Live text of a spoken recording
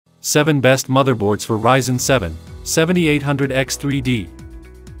7 Best Motherboards for Ryzen 7 7800X3D.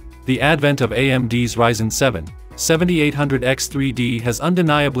 The advent of AMD's Ryzen 7 7800X3D has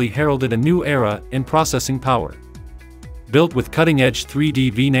undeniably heralded a new era in processing power. Built with cutting-edge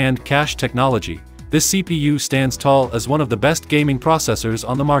 3D VNAND cache technology, this CPU stands tall as one of the best gaming processors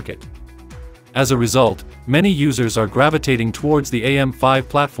on the market. As a result, many users are gravitating towards the AM5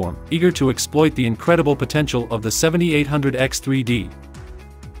 platform, eager to exploit the incredible potential of the 7800X3D.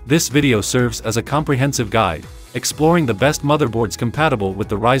 This video serves as a comprehensive guide, exploring the best motherboards compatible with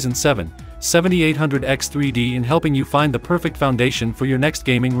the Ryzen 7 7800X3D and helping you find the perfect foundation for your next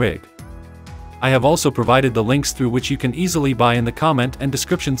gaming rig. I have also provided the links through which you can easily buy in the comment and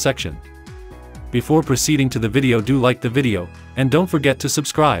description section. Before proceeding to the video, do like the video, and don't forget to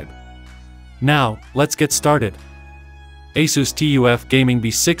subscribe. Now, let's get started. ASUS TUF Gaming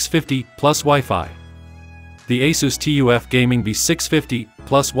B650 Plus Wi-Fi. The ASUS TUF Gaming B650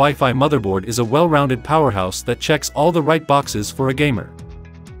 Plus Wi-Fi motherboard is a well-rounded powerhouse that checks all the right boxes for a gamer.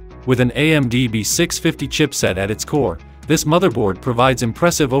 With an AMD B650 chipset at its core, this motherboard provides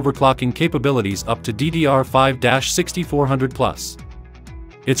impressive overclocking capabilities up to DDR5-6400+.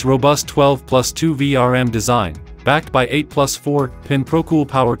 Its robust 12+2 VRM design, backed by 8+4-pin ProCool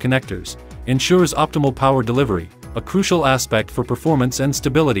power connectors, ensures optimal power delivery, a crucial aspect for performance and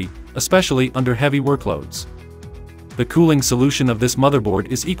stability, especially under heavy workloads. The cooling solution of this motherboard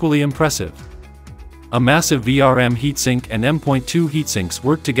is equally impressive. A massive VRM heatsink and M.2 heatsinks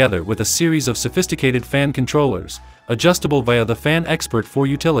work together with a series of sophisticated fan controllers, adjustable via the Fan Expert for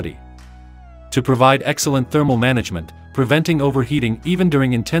utility, to provide excellent thermal management, preventing overheating even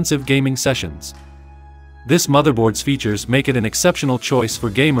during intensive gaming sessions. This motherboard's features make it an exceptional choice for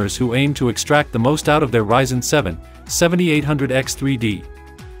gamers who aim to extract the most out of their Ryzen 7 7800X3D.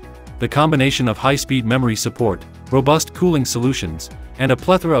 The combination of high-speed memory support, robust cooling solutions, and a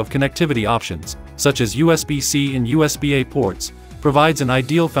plethora of connectivity options, such as USB-C and USB-A ports, provides an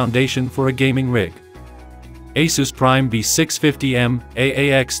ideal foundation for a gaming rig. ASUS Prime B650M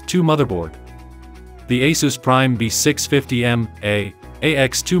AAX2 Motherboard. The ASUS Prime B650M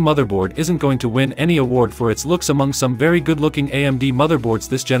AAX2 motherboard isn't going to win any award for its looks among some very good-looking AMD motherboards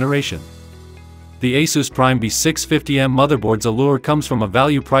this generation. The ASUS Prime B650M motherboard's allure comes from a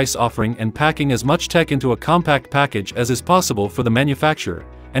value-price offering and packing as much tech into a compact package as is possible for the manufacturer,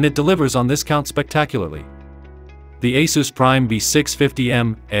 and it delivers on this count spectacularly. The ASUS Prime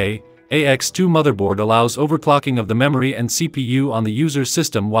B650M AAX2 motherboard allows overclocking of the memory and CPU on the user's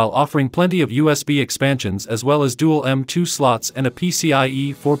system while offering plenty of USB expansions as well as dual M.2 slots and a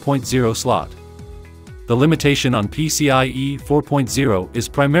PCIe 4.0 slot. The limitation on PCIe 4.0 is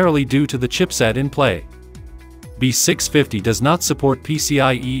primarily due to the chipset in play. B650 does not support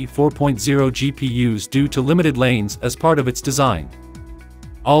PCIe 4.0 GPUs due to limited lanes as part of its design.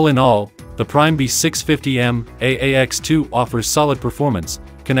 All in all, the Prime B650M AAX2 offers solid performance,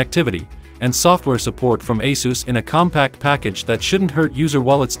 connectivity, and software support from ASUS in a compact package that shouldn't hurt user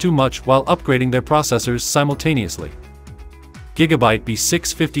wallets too much while upgrading their processors simultaneously. Gigabyte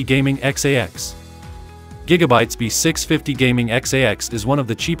B650 Gaming XAX. Gigabyte's B650 Gaming XAX is one of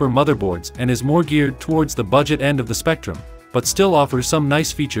the cheaper motherboards and is more geared towards the budget end of the spectrum, but still offers some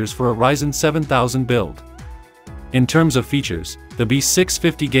nice features for a Ryzen 7000 build. In terms of features, the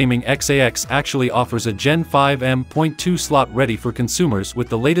B650 Gaming XAX actually offers a Gen 5 M.2 slot ready for consumers with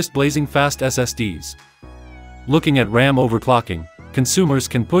the latest blazing fast SSDs. Looking at RAM overclocking, consumers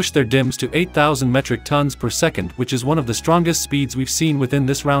can push their DIMMs to 8,000 metric tons per second, which is one of the strongest speeds we've seen within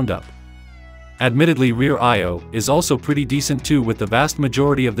this roundup. Admittedly, rear I/O is also pretty decent too, with the vast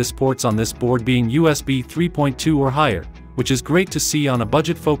majority of this ports on this board being USB 3.2 or higher, which is great to see on a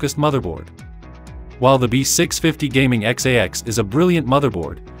budget-focused motherboard. While the B650 Gaming XAX is a brilliant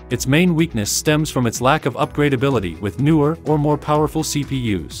motherboard, its main weakness stems from its lack of upgradability with newer or more powerful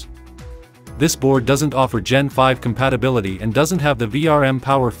CPUs. This board doesn't offer Gen 5 compatibility and doesn't have the VRM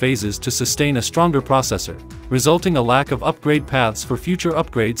power phases to sustain a stronger processor, resulting a lack of upgrade paths for future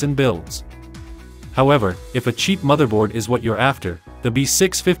upgrades and builds. However, if a cheap motherboard is what you're after, the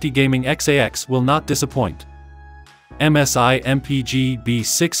B650 Gaming XAX will not disappoint. MSI MPG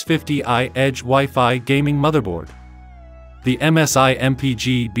B650i Edge Wi-Fi Gaming Motherboard. The MSI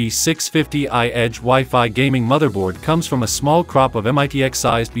MPG B650i Edge Wi-Fi Gaming Motherboard comes from a small crop of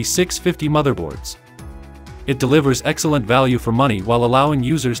MITX-sized B650 motherboards. It delivers excellent value for money while allowing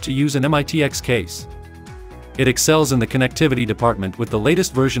users to use an MITX case. It excels in the connectivity department with the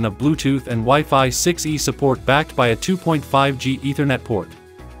latest version of Bluetooth and Wi-Fi 6E support backed by a 2.5G Ethernet port.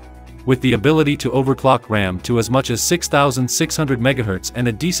 with the ability to overclock RAM to as much as 6600 MHz and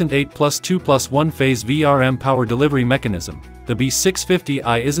a decent 8+2+1 phase VRM power delivery mechanism, the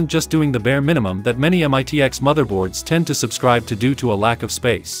B650i isn't just doing the bare minimum that many MITx motherboards tend to subscribe to due to a lack of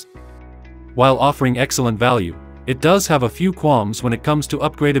space. While offering excellent value, it does have a few qualms when it comes to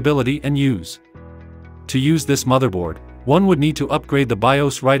upgradability and use. To use this motherboard, one would need to upgrade the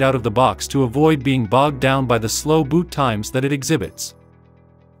BIOS right out of the box to avoid being bogged down by the slow boot times that it exhibits.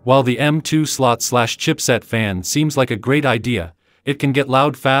 While the M2 slot/chipset fan seems like a great idea, it can get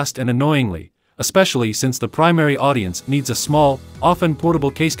loud fast and annoyingly, especially since the primary audience needs a small, often portable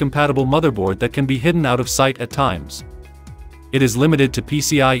case-compatible motherboard that can be hidden out of sight at times. It is limited to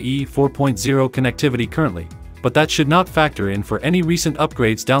PCIe 4.0 connectivity currently, but that should not factor in for any recent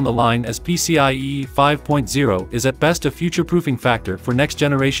upgrades down the line, as PCIe 5.0 is at best a future-proofing factor for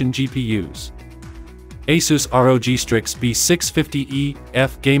next-generation GPUs. ASUS ROG STRIX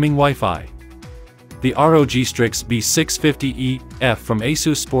B650E-F Gaming Wi-Fi. The ROG STRIX B650E-F from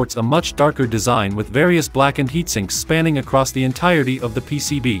ASUS sports a much darker design with various blackened heatsinks spanning across the entirety of the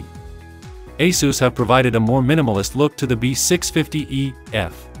PCB. ASUS have provided a more minimalist look to the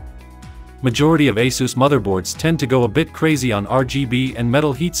B650E-F. Majority of ASUS motherboards tend to go a bit crazy on RGB and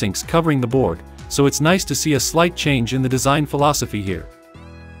metal heatsinks covering the board, so it's nice to see a slight change in the design philosophy here.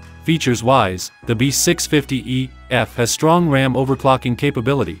 Features-wise, the B650E-F has strong RAM overclocking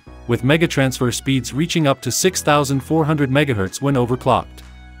capability, with megatransfer speeds reaching up to 6400 MHz when overclocked.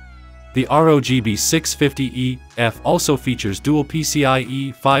 The ROG B650E-F also features dual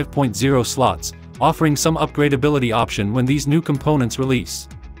PCIe 5.0 slots, offering some upgradability option when these new components release.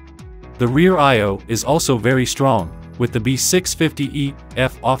 The rear I/O is also very strong, with the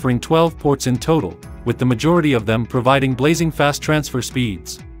B650E-F offering 12 ports in total, with the majority of them providing blazing fast transfer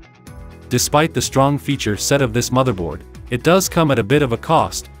speeds. Despite the strong feature set of this motherboard, it does come at a bit of a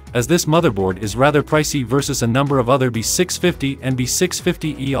cost, as this motherboard is rather pricey versus a number of other B650 and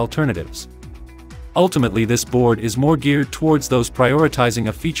B650E alternatives. Ultimately, this board is more geared towards those prioritizing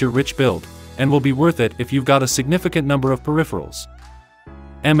a feature-rich build, and will be worth it if you've got a significant number of peripherals.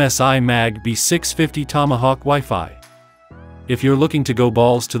 MSI Mag B650 Tomahawk Wi-Fi. If you're looking to go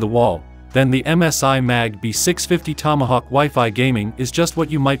balls to the wall, then the MSI Mag B650 Tomahawk Wi-Fi Gaming is just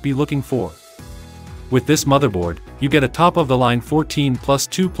what you might be looking for. With this motherboard, you get a top-of-the-line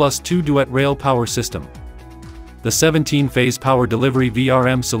 14+2+2 duet rail power system. The 17-phase power delivery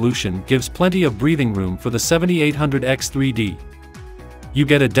VRM solution gives plenty of breathing room for the 7800X3D. You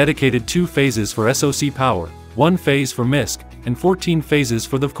get a dedicated 2 phases for SoC power, 1 phase for MISC, and 14 phases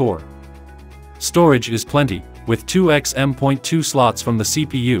for the core. Storage is plenty, with 2 XM.2 slots from the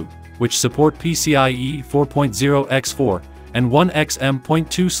CPU, which support PCIe 4.0x4, and 1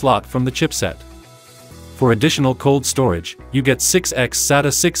 XM.2 slot from the chipset. For additional cold storage, you get 6x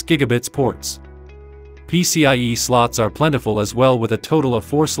SATA 6 gigabits ports. PCIe slots are plentiful as well, with a total of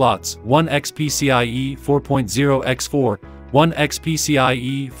 4 slots, 1 XPCIe 4.0x4, 1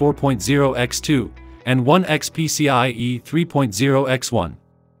 XPCIe 4.0x2, and 1 XPCIe 3.0x1.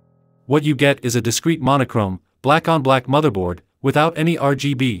 What you get is a discrete monochrome, black-on-black motherboard, without any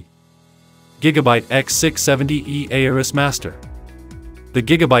RGB. Gigabyte X670E AORUS Master. The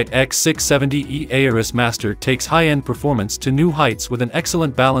Gigabyte X670E AORUS Master takes high-end performance to new heights with an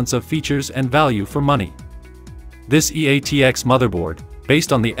excellent balance of features and value for money. This EATX motherboard,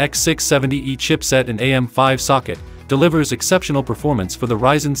 based on the X670E chipset and AM5 socket, delivers exceptional performance for the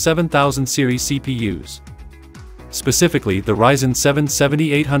Ryzen 7000 series CPUs. Specifically the Ryzen 7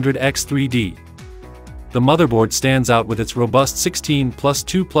 7800X3D. The motherboard stands out with its robust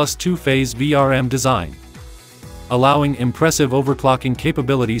 16+2+2 phase VRM design, allowing impressive overclocking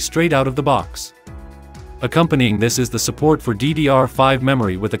capabilities straight out of the box. Accompanying this is the support for DDR5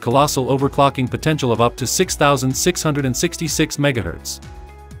 memory with a colossal overclocking potential of up to 6666 MHz.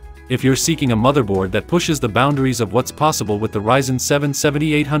 If you're seeking a motherboard that pushes the boundaries of what's possible with the Ryzen 7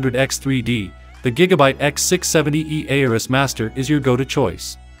 7800X3D, the Gigabyte X670E AORUS Master is your go-to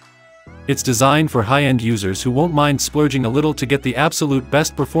choice. It's designed for high-end users who won't mind splurging a little to get the absolute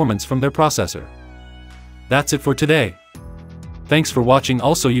best performance from their processor. That's it for today. Thanks for watching.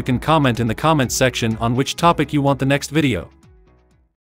 Also, you can comment in the comments section on which topic you want the next video.